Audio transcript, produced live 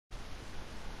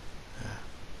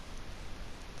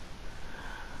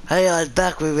Hey guys,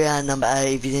 back with round number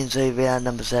 8. If you didn't see round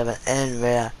number 7 and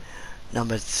round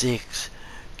number 6,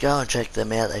 go and check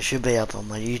them out. They should be up on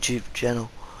my YouTube channel.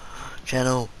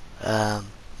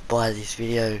 By this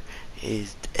video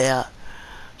is out.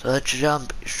 So let's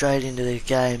jump straight into this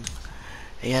game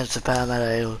against the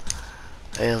Parramatta Eels.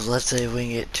 Let's see if we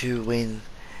can get 2 wins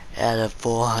out of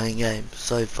 4 home games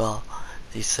so far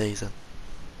this season.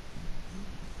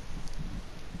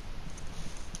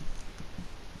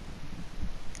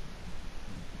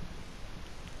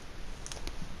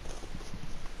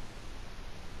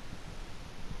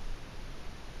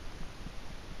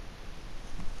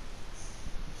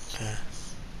 Okay.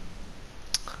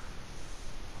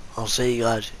 I'll see you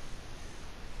guys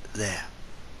there.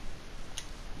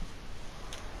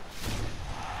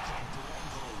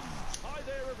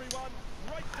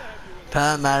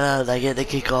 Parramatta, they get the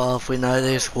kick off. We know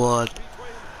their squad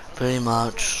pretty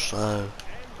much, so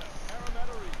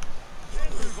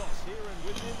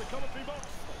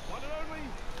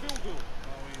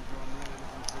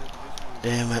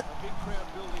damn it.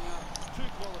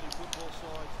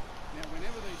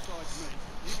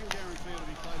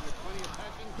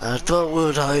 That's what we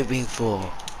were hoping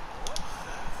for.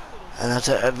 And that's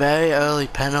a very early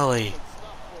penalty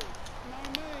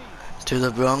to the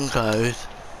Broncos.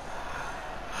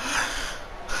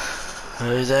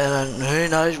 Who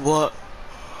knows what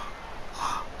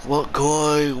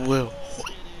Corey will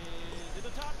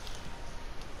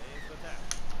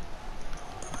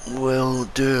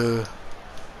do.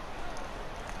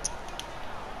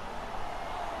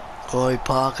 Corey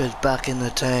Parker's back in the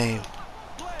team.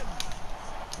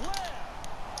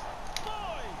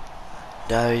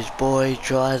 Darius boy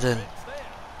tries and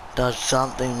does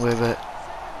something with it.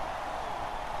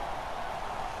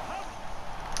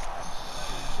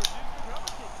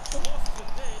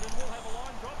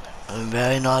 And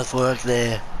very nice work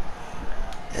there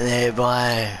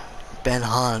by Ben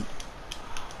Hunt.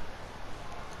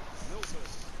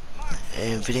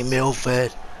 Anthony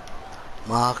Milford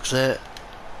marks it,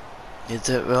 gets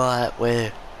it right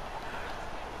where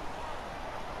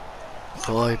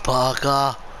Corey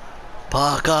Parker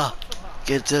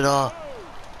gets it off.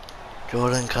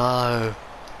 Jordan Coe.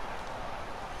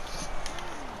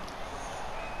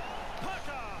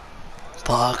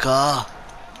 Parker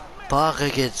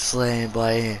gets slammed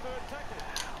by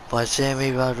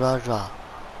Sammy Radradra.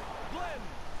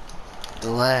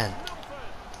 Glenn.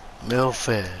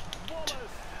 Milford.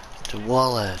 To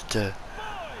Wallace. To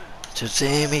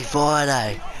Sammy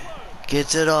Friday.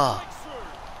 Gets it off.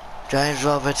 James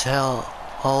Roberts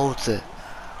holds it.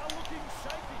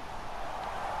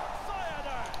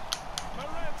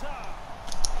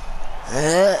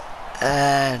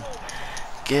 And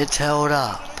gets held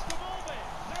up.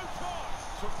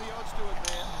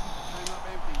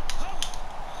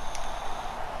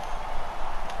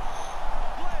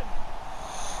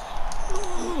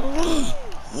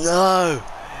 No,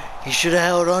 he should have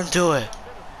held on to it.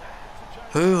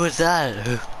 Who was that?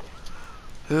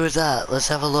 Who was that? Let's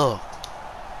have a look.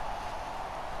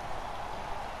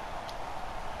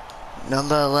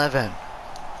 Number 11.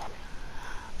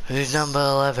 Who's number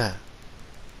 11?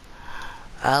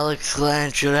 Alex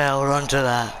Glenn should have held on to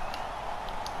that.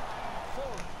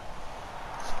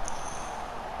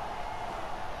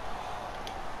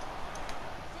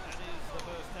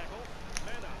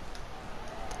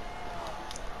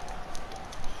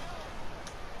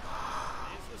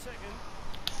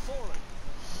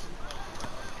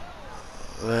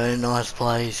 Very nice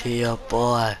plays here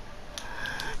by...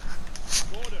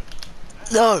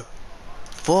 No!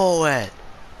 Forward!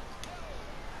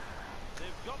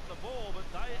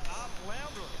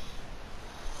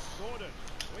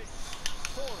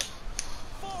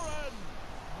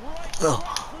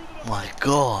 Oh my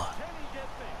God!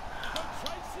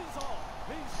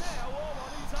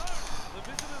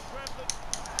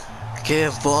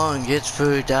 Kevin Vaughan gets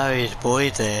through Darius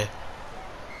Boyd there.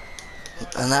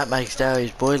 And that makes Darius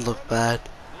Boyd look bad.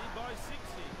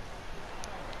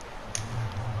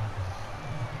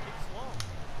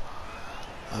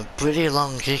 A pretty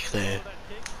long kick there.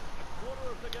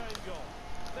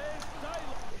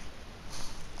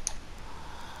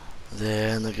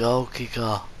 There, and the goal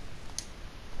kicker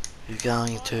is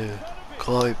going to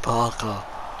Corey Parker.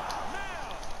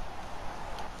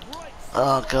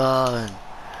 Oh God,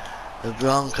 the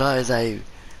Broncos, they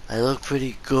look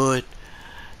pretty good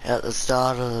at the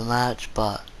start of the match,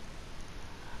 but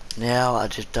now I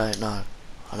just don't know.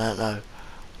 I don't know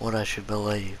what I should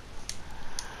believe.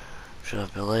 Should I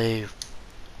believe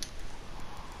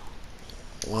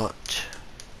what?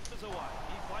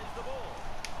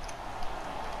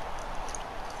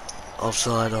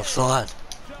 Offside.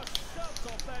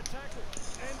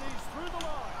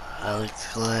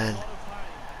 Alex Glenn.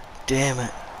 Damn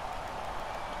it.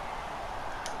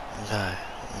 Okay.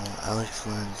 Alex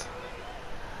Glenn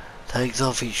takes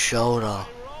off his shoulder.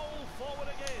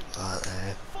 Right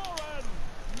there.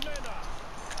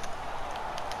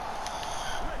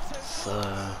 So,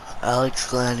 Alex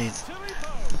Glenn is...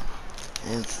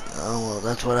 oh well,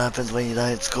 that's what happens when you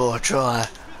don't score a try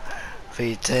for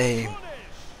your team.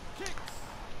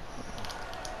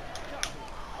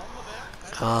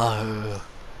 Kahu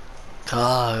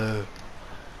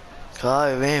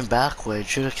ran backwards,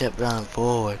 should have kept running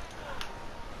forward.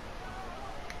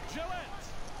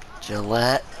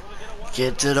 Gillette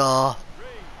gets it off.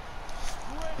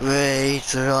 Reed,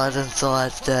 right and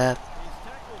sidestep.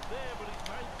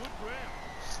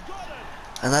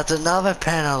 And that's another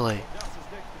penalty.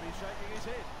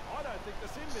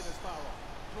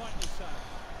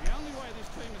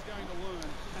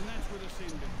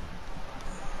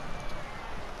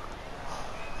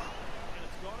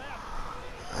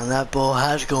 And that ball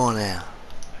has gone out.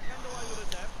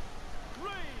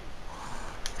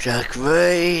 Jack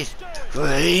Reed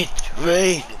will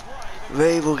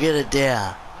get it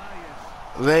down.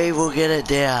 Reed will get it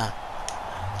down.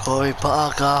 Corey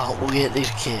Parker will get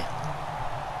this kick.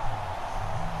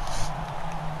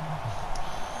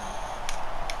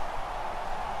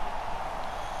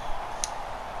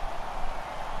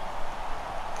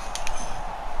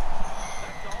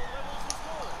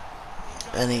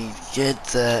 And he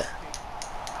gets it.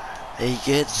 He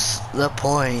gets the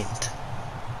point.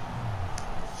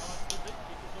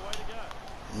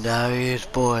 Darius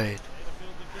Boyd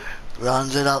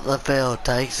runs it up the field,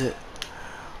 takes it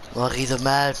like he's a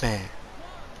madman.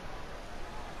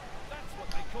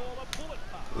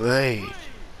 Reed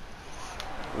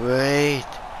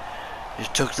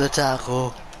just took the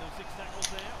tackle.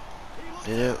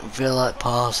 Didn't feel like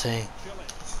passing.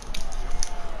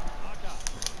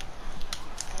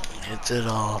 Gets it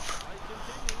off.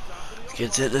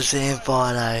 Gets it to Sam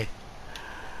Friday.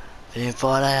 Sam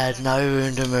Friday had no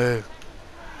room to move.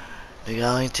 They're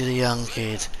going to the young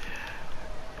kid.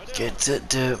 Gets it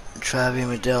to Travis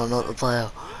Medell, not the player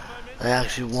they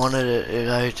actually wanted it to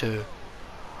go to.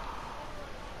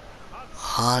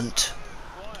 Hunt.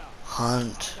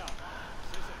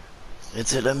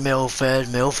 Gets it to Milford.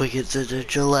 Milford gets it to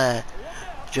Gillette.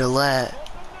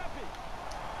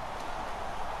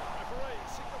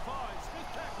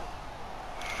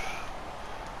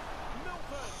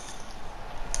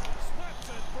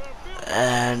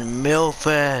 And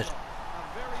Milford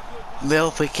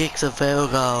kicks a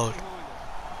field goal.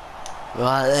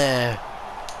 Right there.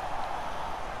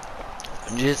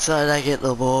 Just so they get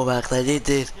the ball back. They did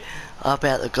this up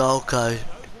at the Gold Coast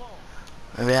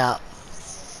about,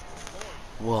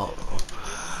 what,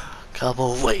 a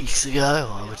couple of weeks ago,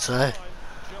 I would say.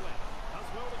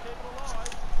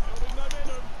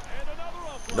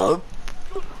 Nope.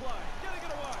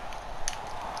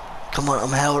 Come on,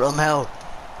 I'm held.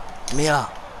 Mia.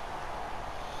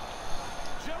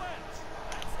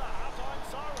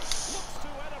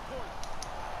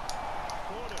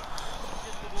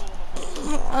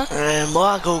 And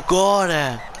Michael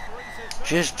Gordon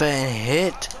just been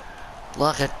hit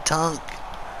like a tank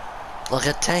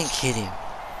hit him.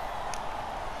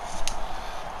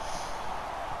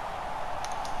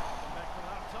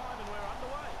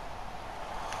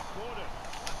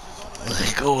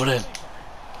 Gordon,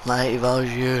 mate, if I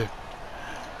was you,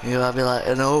 I'd be like,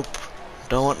 nope,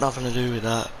 don't want nothing to do with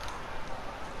that.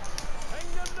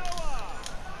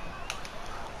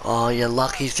 Oh, you're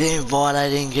lucky Sam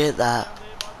Friday didn't get that.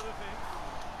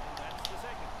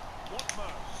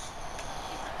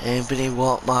 Anthony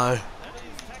Watmo.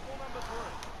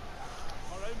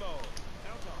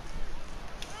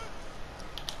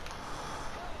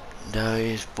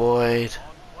 Darius Boyd.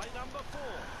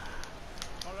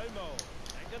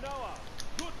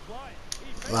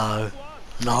 No.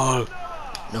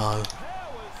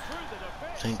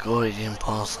 Thank God he didn't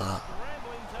pass that.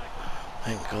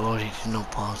 Thank God he did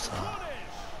not pass that.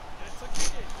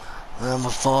 Number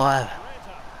 5.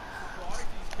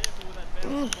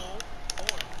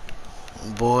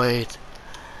 Boyd.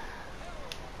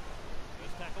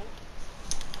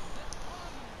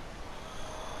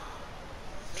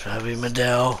 Travis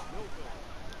Medell.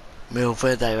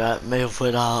 Milford, they wrap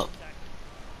Milford up.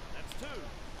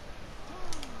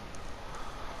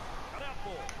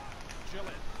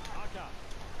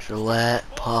 Gillette,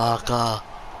 Parker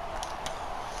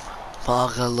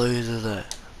loses it.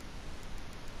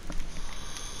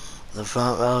 The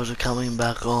front rows are coming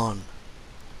back on.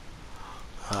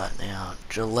 Right now,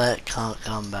 Gillette can't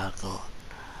come back on.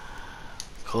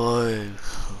 Corey,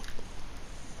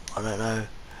 I don't know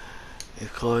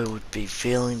Corey would be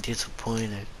feeling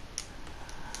disappointed.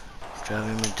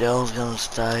 Travis Medell's gonna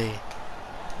stay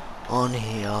on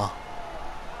here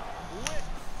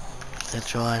to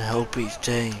try and help his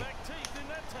team.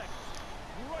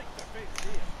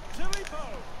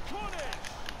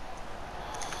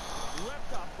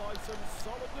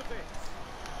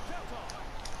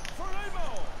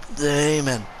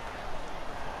 Demon.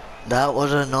 That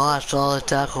was a nice solid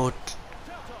tackle.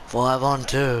 5 on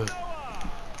 2.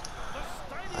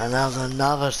 And that was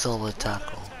another solid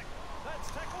tackle.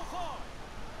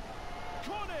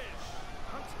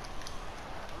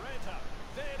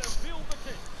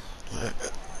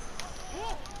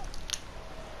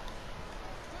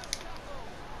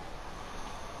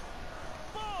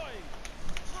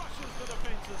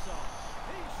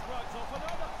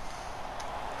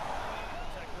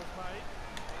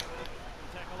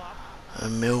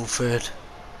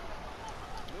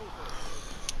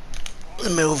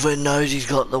 And Milford knows he's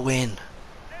got the win,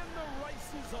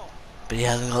 but he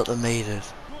hasn't got the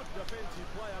meters.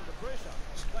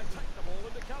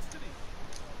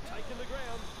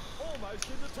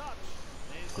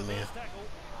 Come here.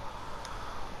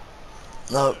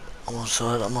 No, I'm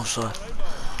offside, I'm offside.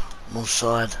 I'm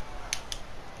offside.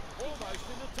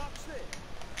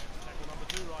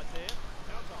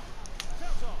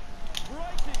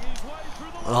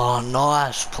 Oh,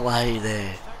 nice play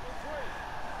there.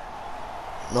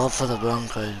 Not for the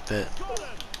Broncos, but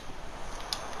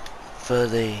for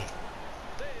the...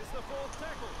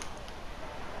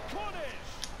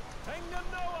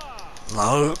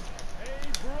 No.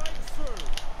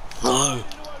 No.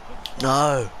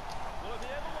 No.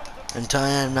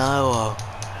 Antonio Noah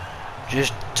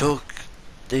just took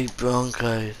the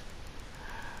Broncos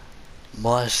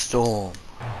by storm.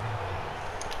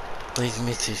 Please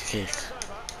miss this kick.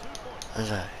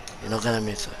 Okay, you're not gonna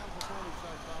miss it.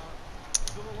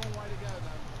 Still a long way to go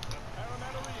though.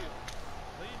 Parramatta Eels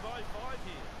lead by 5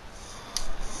 here.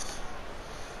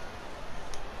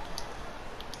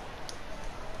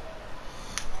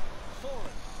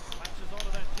 Soren latches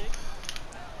onto that kick.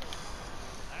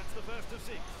 That's the first of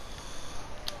 6.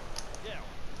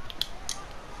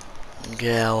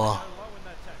 Gower. Low in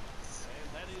that tackle. And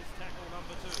that is tackle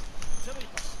number 2.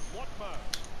 Tilipa, Watmo.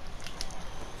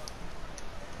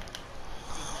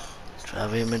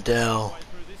 Travis Medell. Way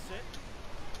through this set.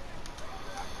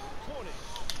 Cornish,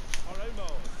 Oromo.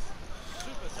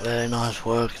 Super tackle. Very nice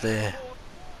work there.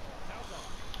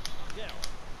 Yeah,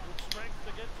 good strength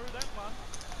to get through that one.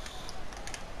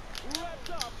 Wrapped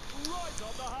up right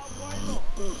on the halfway line.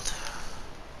 Cornish.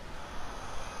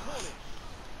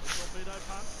 Torpedo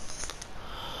punt.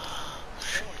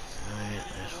 Right,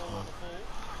 this one.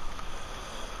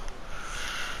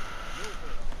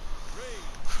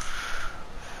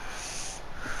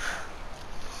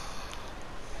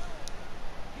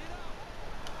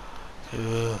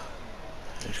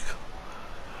 Let's go.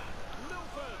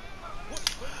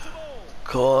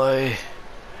 Koi.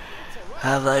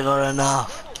 Have they got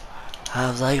enough?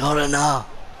 Have they got enough?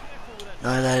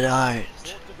 No, they don't.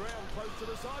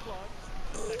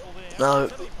 No.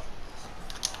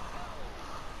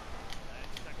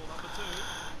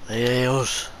 The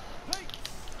Eels.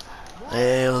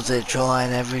 The Eels, they're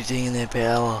trying everything in their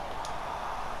power.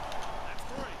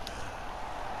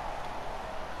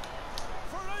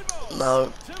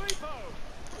 No.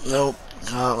 Nope.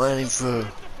 Can't let him through.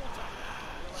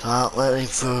 Can't let him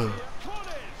through.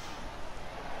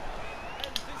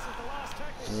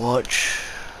 Watch.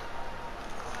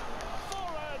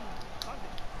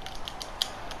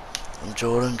 And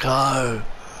Jordan Coe.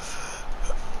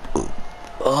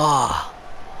 Oh.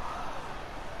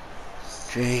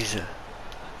 Jesus.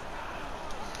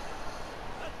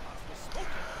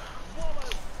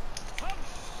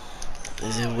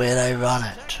 This is where they run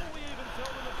it.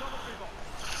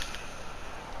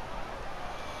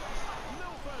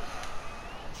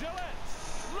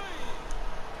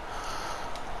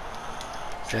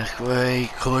 Jack Ray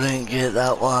couldn't get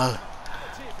that one.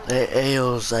 The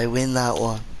Eels, they win that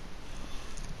one.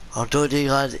 I'll talk to you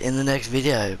guys in the next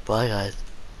video. Bye guys.